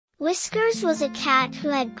Whiskers was a cat who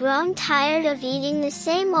had grown tired of eating the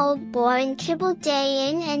same old boring kibble day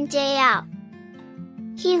in and day out.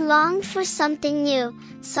 He longed for something new,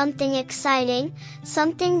 something exciting,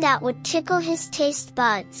 something that would tickle his taste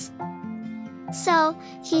buds. So,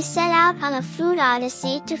 he set out on a food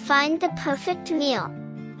odyssey to find the perfect meal.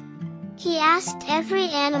 He asked every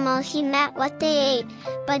animal he met what they ate,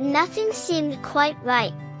 but nothing seemed quite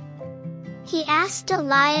right. He asked a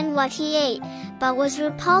lion what he ate, but was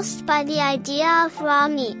repulsed by the idea of raw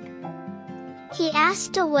meat. He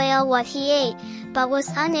asked a whale what he ate, but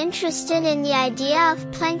was uninterested in the idea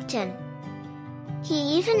of plankton.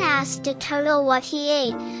 He even asked a turtle what he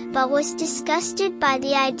ate, but was disgusted by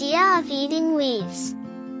the idea of eating leaves.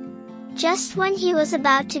 Just when he was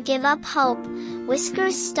about to give up hope,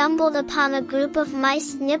 Whiskers stumbled upon a group of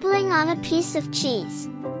mice nibbling on a piece of cheese.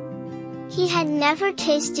 He had never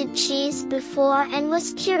tasted cheese before and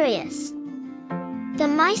was curious. The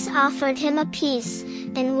mice offered him a piece,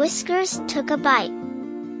 and Whiskers took a bite.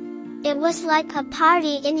 It was like a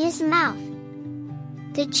party in his mouth.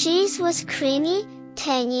 The cheese was creamy,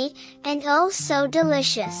 tangy, and oh so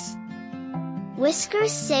delicious.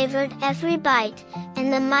 Whiskers savored every bite,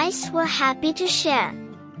 and the mice were happy to share.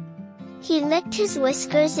 He licked his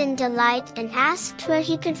whiskers in delight and asked where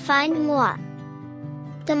he could find more.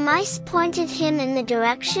 The mice pointed him in the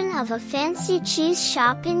direction of a fancy cheese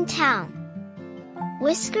shop in town.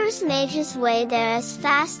 Whiskers made his way there as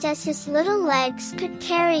fast as his little legs could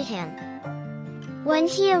carry him. When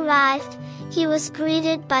he arrived, he was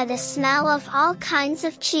greeted by the smell of all kinds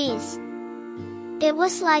of cheese. It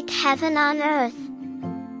was like heaven on earth.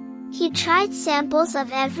 He tried samples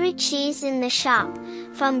of every cheese in the shop,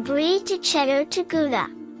 from brie to cheddar to Gouda.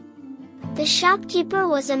 The shopkeeper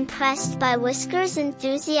was impressed by Whiskers'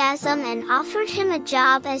 enthusiasm and offered him a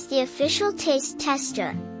job as the official taste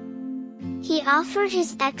tester. He offered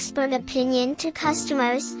his expert opinion to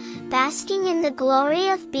customers, basking in the glory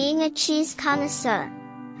of being a cheese connoisseur.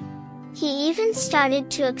 He even started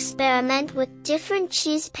to experiment with different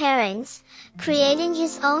cheese pairings, creating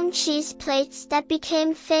his own cheese plates that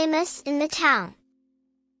became famous in the town.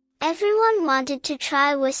 Everyone wanted to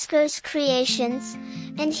try Whiskers' creations,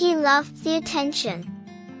 and he loved the attention.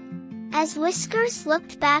 As Whiskers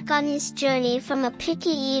looked back on his journey from a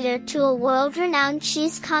picky eater to a world-renowned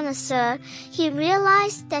cheese connoisseur, he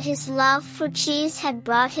realized that his love for cheese had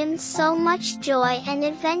brought him so much joy and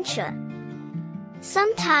adventure.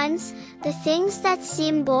 Sometimes, the things that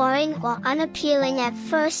seem boring or unappealing at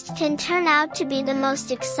first can turn out to be the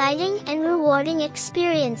most exciting and rewarding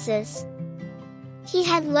experiences. He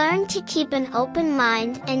had learned to keep an open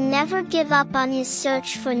mind and never give up on his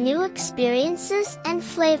search for new experiences and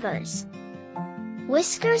flavors.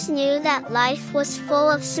 Whiskers knew that life was full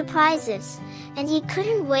of surprises, and he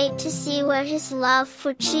couldn't wait to see where his love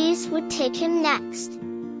for cheese would take him next.